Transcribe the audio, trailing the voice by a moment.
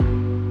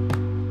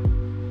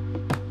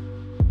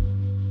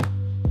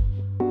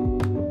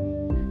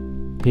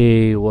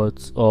Hey,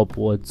 what's up?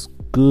 What's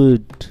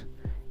good?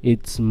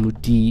 It's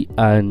Moody,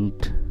 and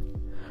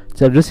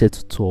so I'm just here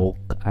to talk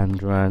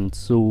and rant.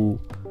 So,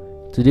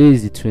 today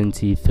is the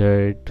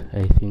 23rd,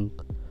 I think,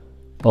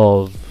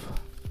 of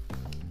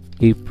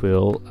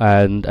April,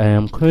 and I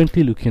am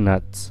currently looking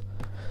at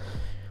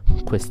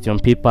question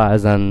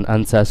papers and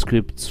answer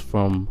scripts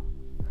from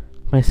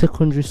my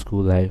secondary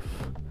school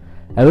life.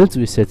 I went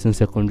to a certain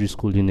secondary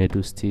school in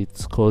Edo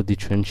State called the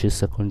Trenches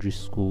Secondary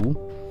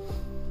School.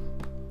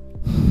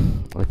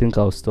 I think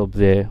I'll stop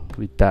there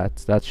with that.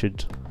 That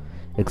should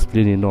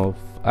explain enough.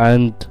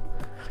 And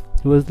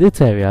it was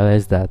later I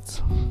realized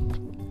that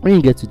when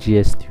you get to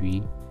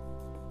GS3,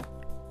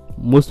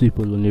 most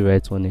people only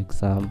write one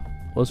exam.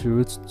 Also, we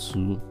wrote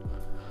two: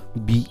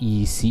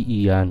 BE,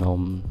 CE, and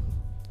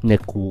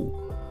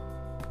NECO.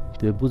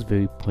 They were both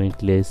very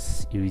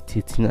pointless,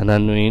 irritating, and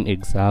annoying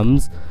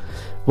exams.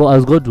 But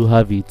as God will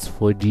have it,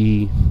 for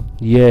the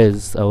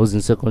years I was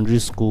in secondary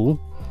school,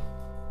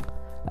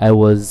 I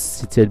was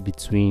seated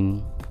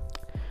between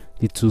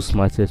the two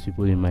smartest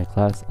people in my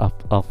class,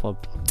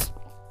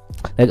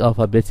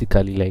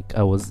 alphabetically. Like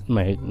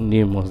my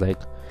name was like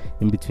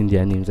in between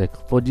their names. Like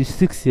for the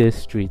 6 years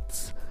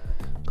straight,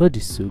 God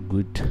is so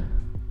good,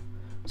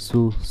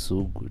 so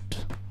good.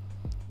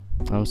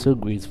 I'm so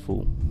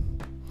grateful.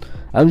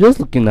 I'm just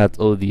looking at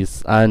all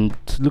this and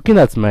looking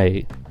at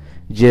my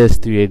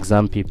GS3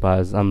 exam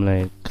papers. I'm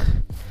like,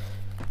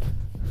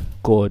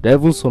 God, I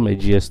even saw my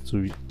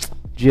GS1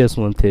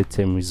 third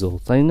term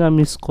results. I know I'm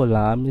a scholar,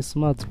 I'm a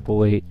smart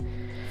boy.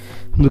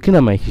 I'm looking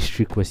at my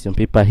history question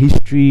paper.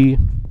 History,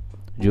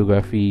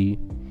 geography,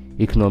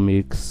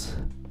 economics,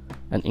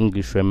 and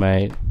English were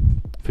my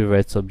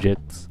favorite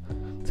subjects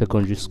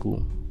secondary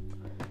school.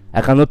 I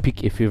cannot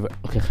pick a favorite.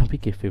 Okay, I can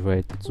pick a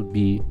favorite. It would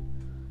be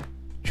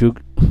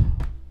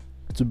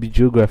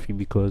geography,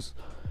 because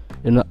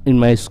in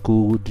my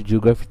school the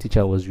geography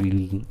teacher was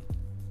really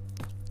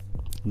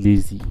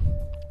lazy.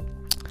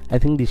 I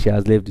think that she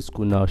has left the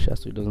school now, so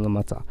it doesn't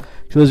matter.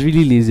 She was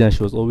really lazy and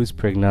she was always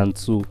pregnant,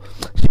 so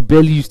she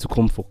barely used to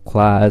come for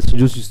class. She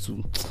just used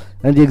to,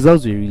 and the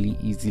exams were really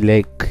easy.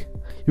 Like,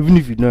 even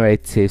if you don't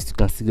write test, you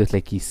can still get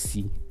like a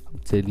C. I'm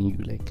telling you,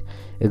 like,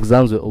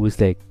 exams were always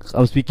like,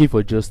 I'm speaking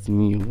for just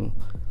me,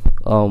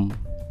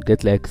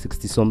 get like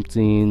 60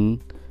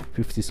 something,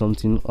 50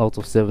 something out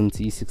of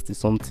 70, 60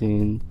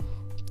 something,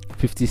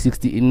 50,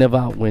 60. It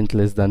never went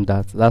less than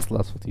that. That's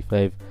last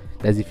 45.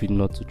 That's if you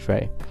not to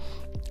try.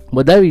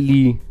 But that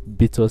really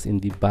bit us in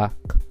the back.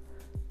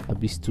 I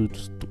be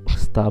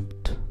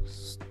stabbed.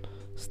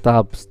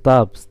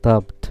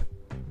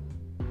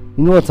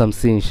 You know what I'm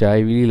saying, Sha?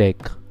 We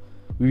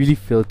really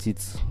felt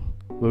it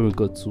when we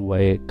got to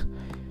WAEC.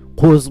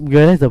 Cause we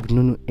realized that we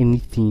don't know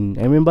anything.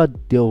 I remember the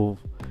day of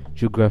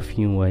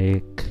geography in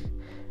WAEC.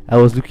 I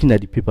was looking at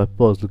the paper,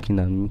 people was looking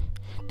at me.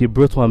 They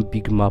brought one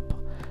big map.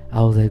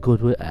 I was like,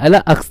 God, what?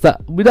 I asked her.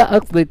 We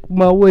asked like,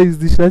 Ma, what is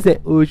this? I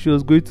said, oh, she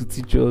was going to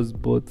teach us,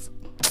 but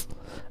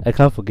I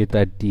can't forget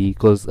that day,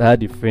 because I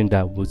had a friend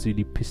that was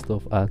really pissed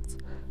off at.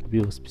 He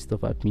was pissed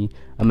off at me,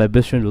 and my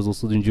best friend was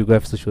also doing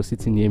geography, so she was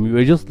sitting near me. We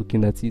were just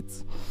looking at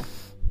it,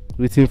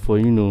 waiting for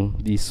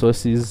the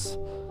sources,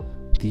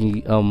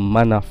 the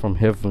manna from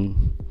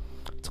heaven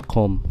to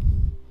come.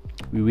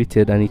 We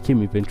waited, and it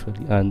came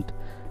eventually, and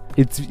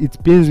it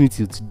pains me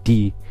till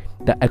today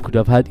that I could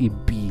have had a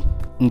B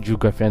in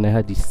geography and I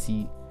had a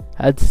C.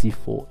 I had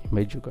C4 in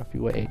my geography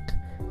work,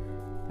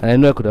 and I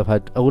know I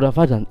would have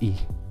had an A.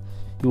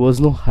 It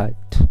was not hard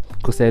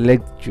because I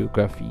liked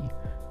geography,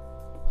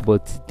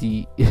 but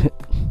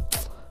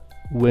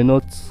we're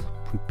not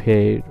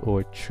prepared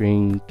or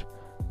trained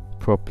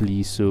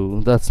properly,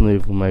 so that's not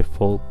even my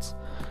fault.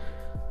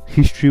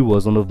 History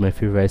was one of my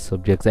favorite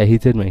subjects. I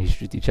hated my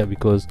history teacher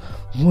because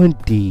one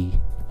day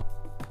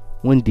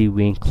we're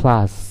in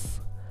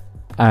class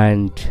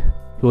and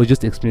he was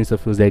just explaining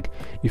stuff. He was like,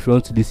 if you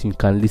want to listen, you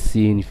can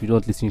listen. If you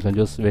don't listen, you can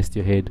just rest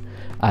your head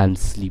and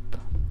sleep.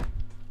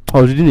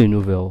 I was reading a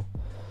novel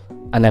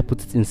and I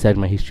put it inside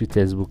my history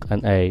textbook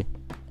and I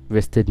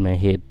rested my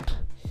head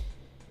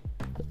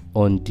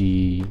on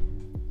the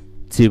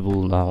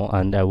table now,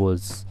 and I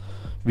was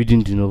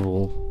reading the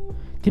novel.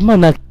 The man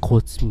that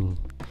caught me,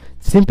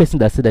 the same person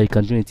that said that you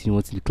can do anything you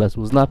want in the class,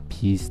 was not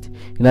pissed.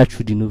 He not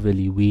threw the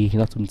novel away. He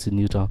not told me to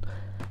kneel down.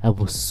 I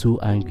was so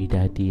angry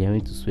that day. I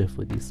went to swear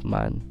for this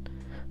man.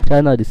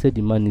 China, they said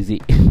the man is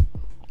the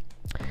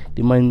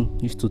man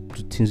used to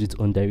do things with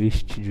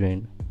underage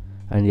children,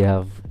 and they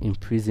have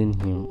imprisoned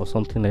him or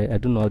something like. I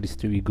don't know how the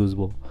story goes,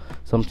 but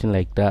something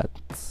like that.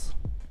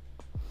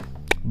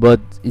 But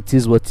it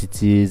is what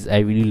it is. I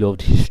really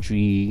loved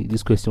history.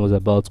 This question was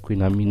about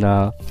Queen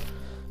Amina.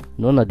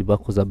 None at the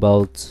back was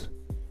about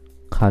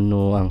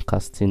Kano and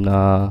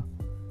Castina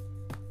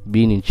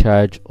being in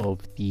charge of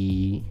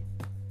the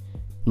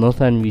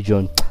northern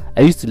region.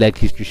 I used to like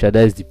history, Sha,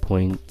 that is the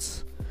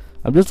point.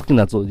 I'm just looking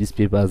at all these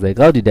papers, like,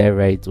 how did I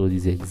write all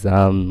these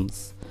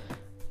exams?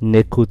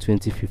 NECO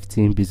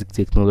 2015 basic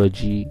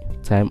technology,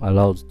 time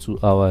allowed 2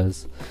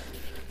 hours.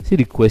 See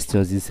the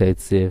questions inside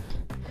safe.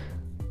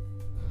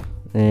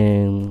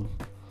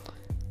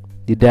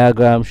 The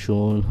diagram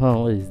shown.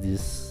 What is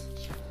this?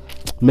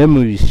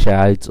 Memories,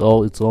 sha. It's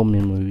all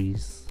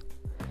memories.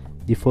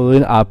 The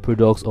following are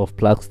products of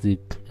plastic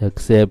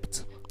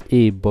except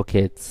A.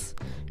 Buckets,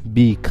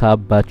 B. Car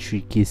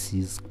battery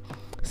cases,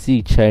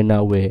 C.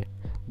 China ware,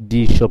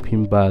 D.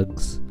 Shopping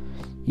bags,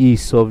 E.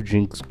 Soft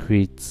drinks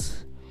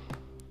crates.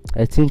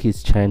 I think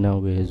it's China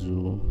ware,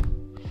 Zoo.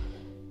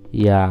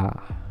 Yeah,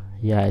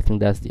 I think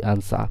that's the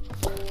answer.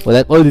 But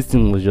like all this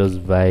thing was just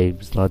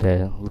vibes, not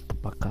a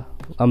look back.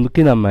 I'm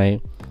looking at my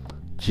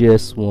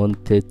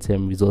GS1 third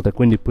term result, like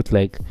when they put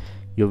like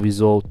your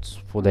results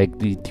for like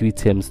the 3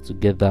 terms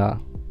together,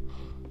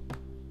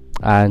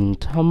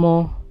 and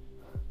Hamo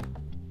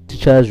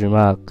teacher's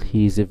remark,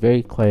 he's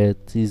very quiet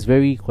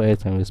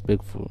and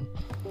respectful.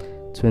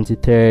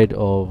 23rd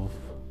of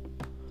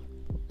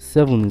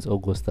 7 is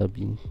August,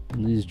 Abi.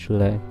 This is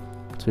July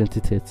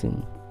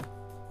 2013.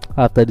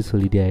 After this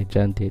holiday I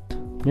chanted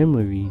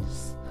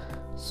memories,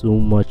 so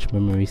much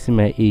memory. See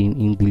my A in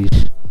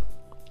English,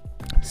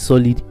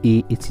 solid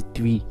A,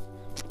 83.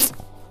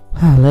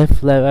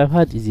 life I've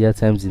had easier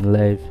times in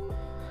life.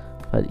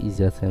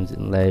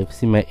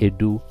 See my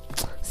Edu.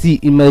 See,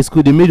 in my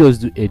school they made us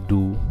do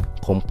Edu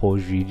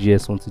compulsory,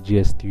 GS1 to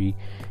GS3.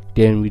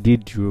 Then we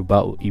did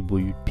Yoruba or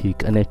Igbo, you'd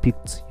pick, and I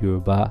picked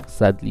Yoruba,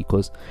 sadly,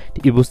 because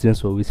the Igbo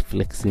students were always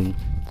flexing.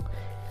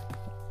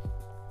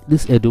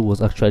 This Edu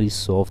was actually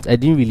soft. I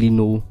didn't really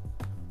know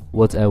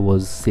what I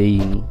was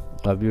saying.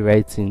 I've been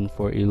writing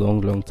for a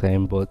long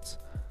time, but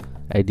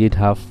I did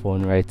have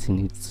fun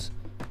writing it.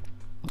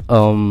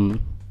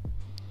 I'm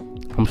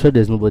sure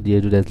there's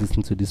nobody Edu that's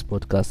listening to this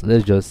podcast.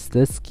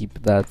 Let's skip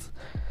that.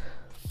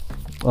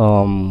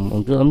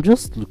 I'm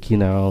just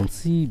looking around,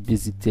 see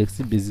basic text,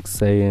 see basic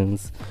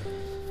science.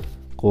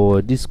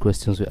 Or these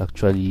questions were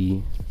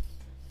actually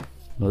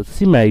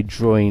see my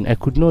drawing. I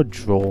could not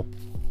draw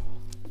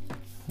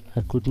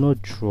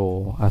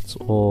at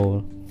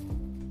all.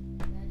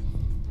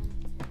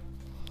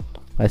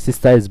 My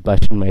sister is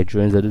bashing my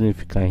drawings. I don't know if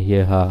you can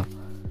hear her.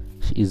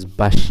 She is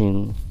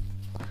bashing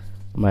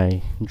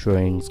my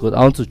drawings. God, I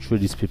want to throw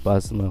these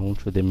papers and I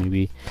won't throw them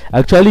away. I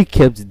actually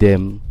kept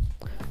them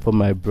for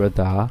my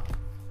brother,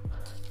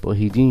 but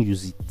he didn't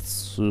use it,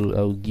 so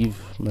I'll give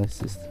my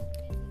sister.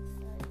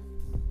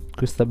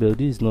 Christabel,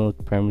 this is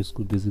not primary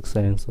school basic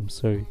science. I'm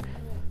sorry,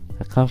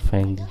 I can't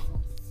find it.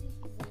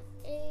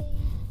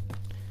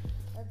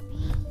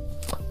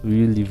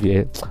 We will leave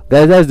here,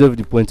 guys. That's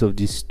the point of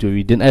this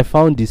story. Then I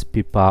found this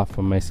paper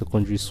from my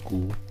secondary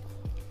school.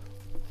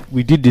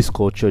 We did this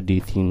culture day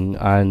thing,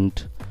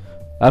 and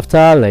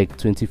after like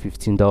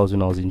 2015, that was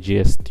when I was in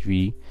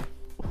GS3.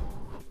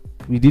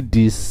 We did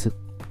this.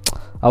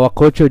 Our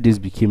culture days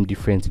became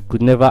different. It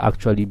could never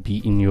actually be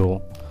in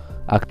your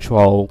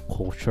actual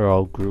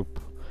cultural group.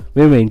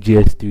 When we were in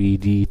GS3,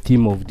 the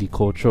theme of the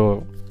culture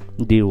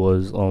day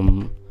was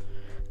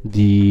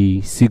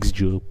the 6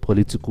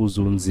 geopolitical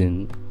zones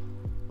in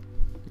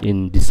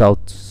the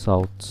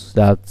south.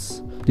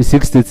 That's the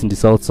 6 states in the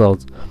south: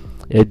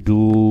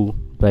 Edo,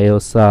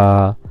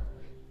 Bayelsa,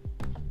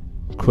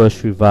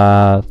 Cross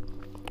River,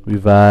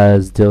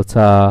 Rivers,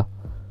 Delta,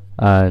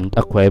 and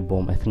Akwa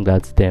Ibom. I think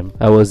that's them.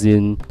 I was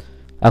in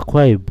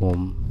Akwa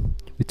Ibom.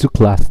 We took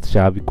last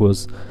year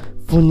because,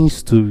 funny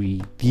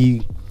story,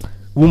 the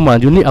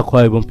only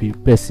Akwa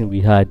Ibom person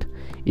we had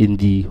in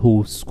the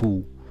whole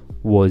school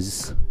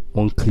was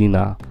one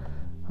cleaner,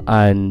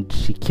 and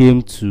she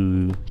came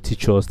to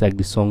teach us like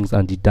the songs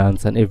and the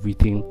dance and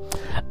everything,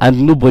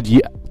 and nobody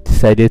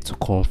decided to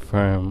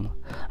confirm.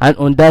 And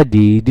on that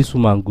day, this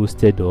woman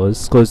ghosted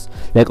us because,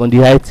 like, on the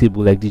high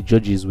table, like, the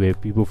judges were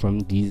people from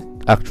the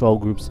actual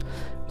groups.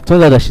 It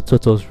turned out that she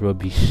taught us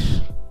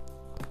rubbish.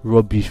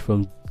 We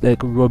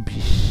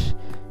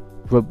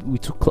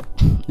took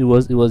it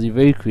was a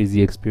very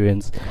crazy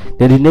experience.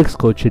 Then the next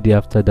culture day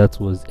after that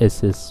was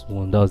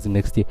SS1. That was the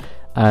next day,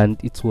 and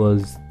the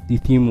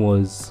theme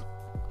was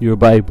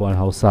Yoruba, Igbo, and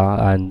Hausa,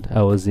 and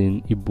I was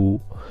in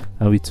Igbo,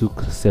 and we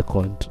took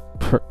second.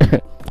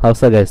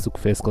 Hausa guys took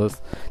first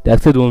because they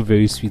acted one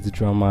very sweet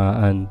drama,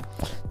 and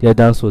their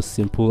dance was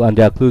simple and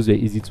their clothes were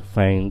easy to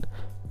find.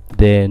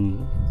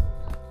 Then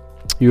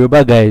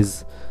Yoruba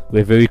guys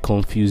were very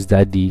confused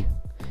that day.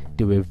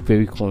 They were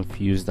very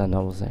confused, and I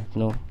was like,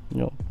 no,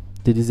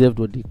 they deserved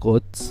what they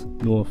got,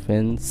 no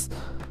offense.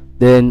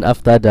 Then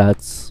after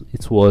that,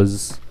 it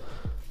was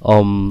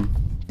the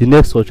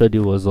next culture day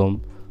was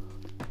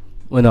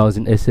when I was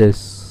in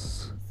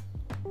SS.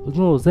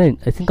 No,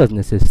 I think I was in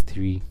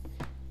SS3.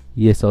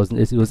 Yes, it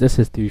was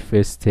SS3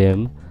 first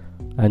term,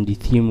 and the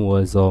theme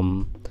was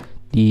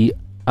the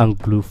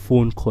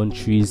Anglophone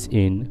countries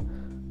in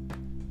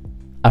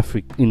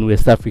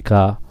West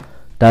Africa.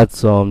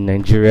 That's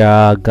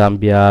Nigeria,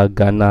 Gambia,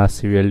 Ghana,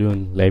 Sierra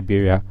Leone,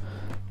 Liberia.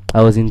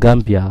 I was in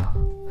Gambia.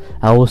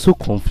 I was so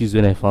confused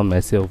when I found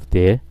myself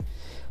there,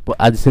 but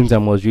at the same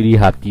time I was really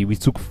happy. We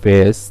took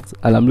first,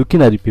 and I'm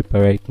looking at the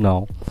paper right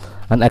now,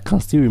 and I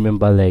can still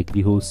remember like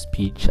the whole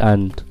speech.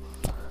 And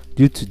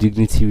due to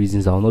dignity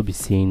reasons, I will not be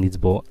saying it,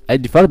 but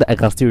the fact that I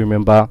can still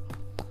remember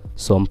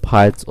some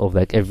parts of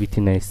like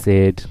everything I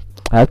said,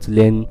 I had to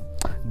learn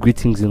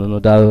greetings in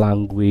another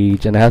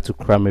language, and I had to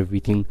cram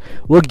everything.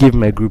 What gave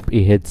my group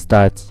a head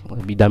start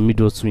with the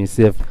middle to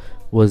itself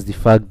was the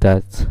fact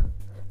that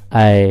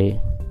I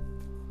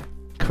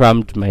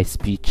crammed my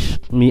speech.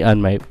 Me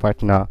and my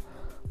partner,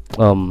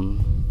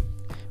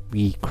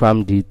 we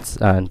crammed it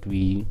and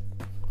we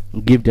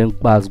gave them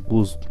class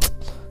goals.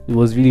 It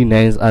was really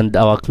nice, and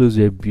our clothes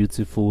were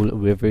beautiful.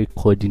 We were very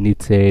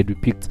coordinated. We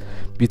picked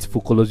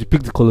beautiful colors. We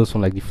picked the colors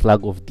from like the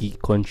flag of the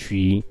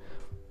country.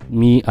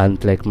 Me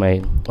and like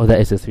my other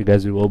SS3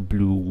 guys were all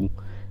blue.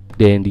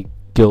 Then the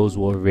girls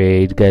were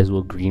red, guys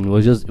were green. It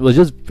was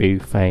just very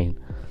fine.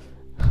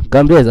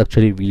 Gambia is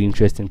actually a really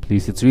interesting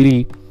place. It's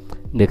really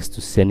next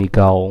to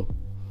Senegal,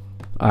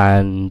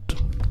 and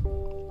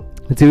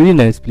it's a really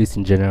nice place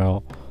in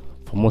general.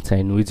 From what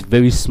I know, it's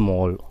very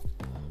small.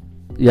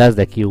 It has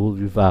like a whole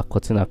river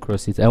cutting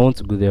across it. I want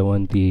to go there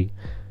one day.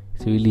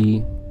 It's a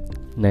really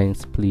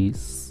nice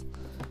place.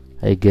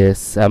 I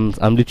guess I'm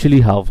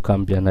literally half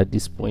Gambian at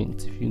this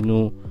point. If you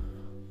know,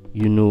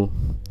 you know.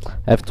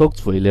 I've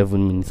talked for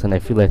 11 minutes and I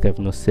feel like I've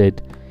not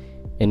said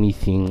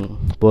anything,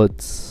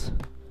 but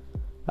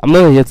I'm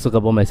not here to talk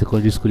about my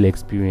secondary school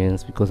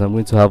experience because I'm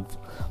going to have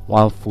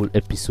one full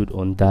episode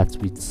on that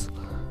with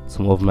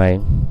some of my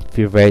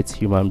favorite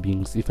human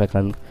beings, if I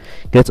can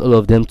get all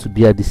of them to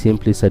be at the same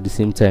place at the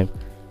same time.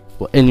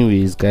 But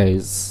anyways,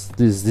 guys,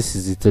 this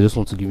is it. I just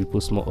want to give you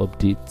post more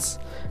updates.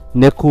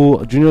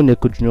 Neko, junior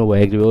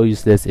WAEC, they were all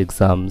useless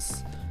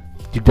exams.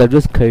 They could have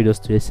just carried us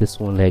to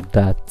SS1 like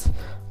that,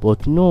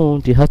 but no,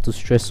 they had to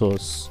stress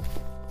us.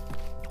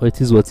 But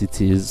it is what it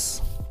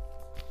is.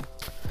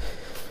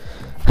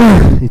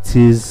 It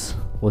is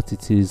what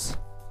it is.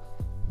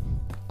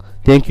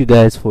 Thank you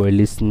guys for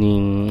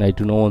listening. I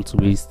do not want to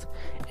waste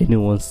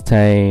anyone's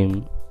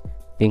time.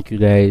 Thank you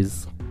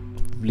guys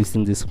for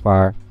listening this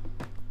far.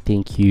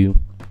 Thank you.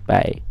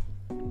 Bye.